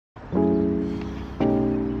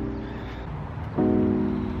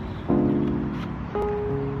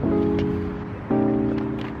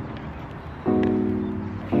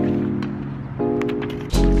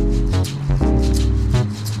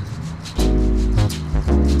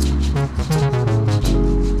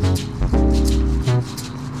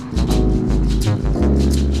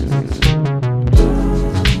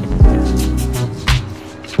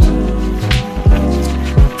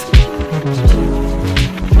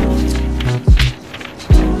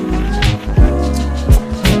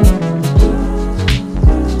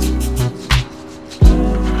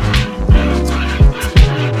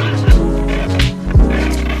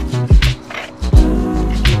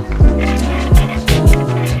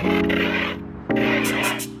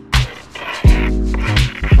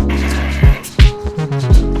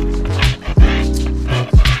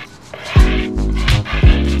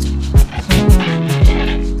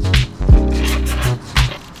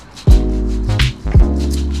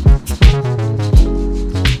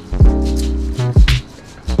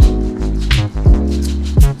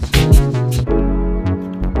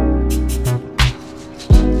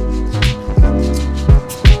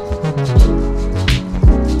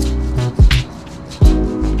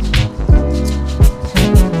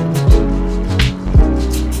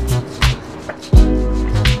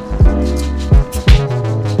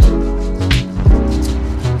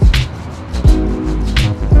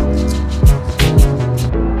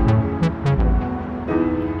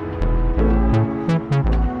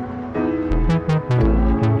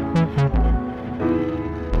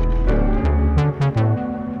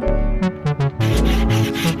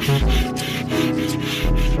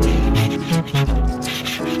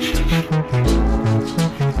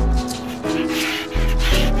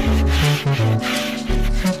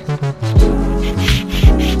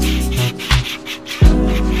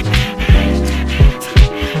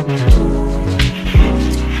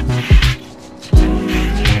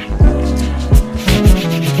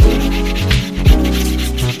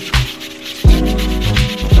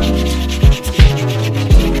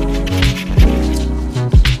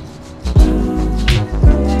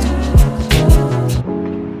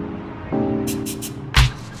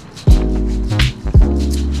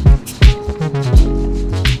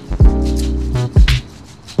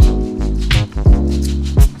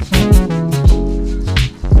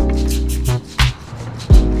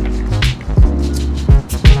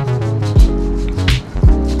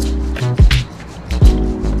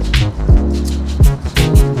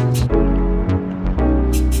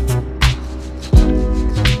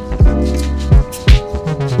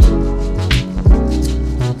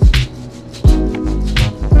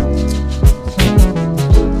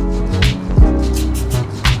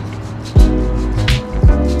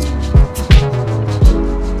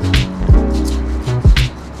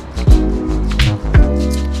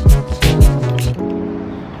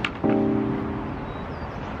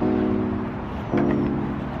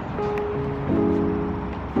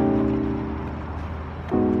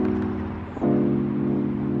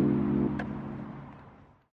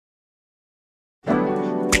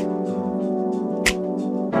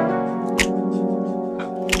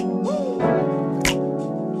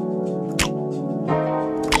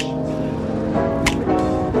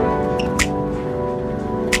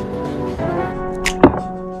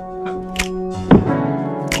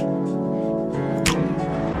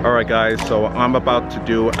Alright guys, so I'm about to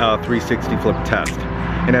do a 360 flip test.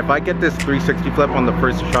 And if I get this 360 flip on the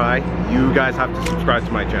first try, you guys have to subscribe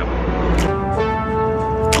to my channel.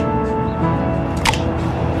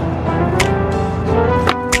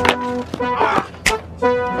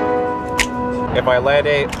 If I land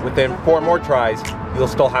it within 4 more tries, you'll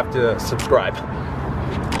still have to subscribe.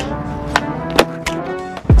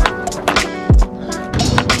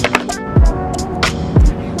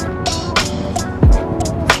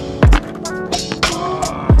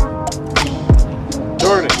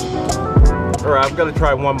 Darn it. Alright, I'm gonna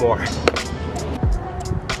try one more.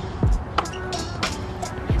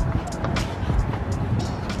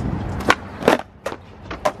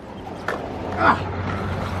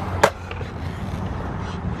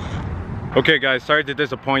 Okay guys, sorry to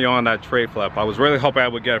disappoint you on that tray flip. I was really hoping I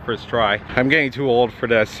would get it first try. I'm getting too old for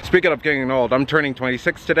this. Speaking of getting old, I'm turning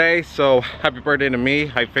 26 today, so happy birthday to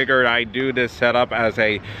me. I figured I'd do this setup as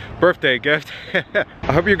a birthday gift.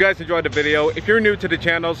 I hope you guys enjoyed the video. If you're new to the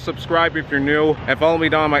channel, subscribe if you're new, and follow me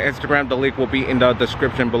down on my Instagram. The link will be in the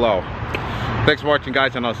description below. Thanks for watching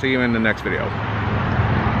guys, and I'll see you in the next video.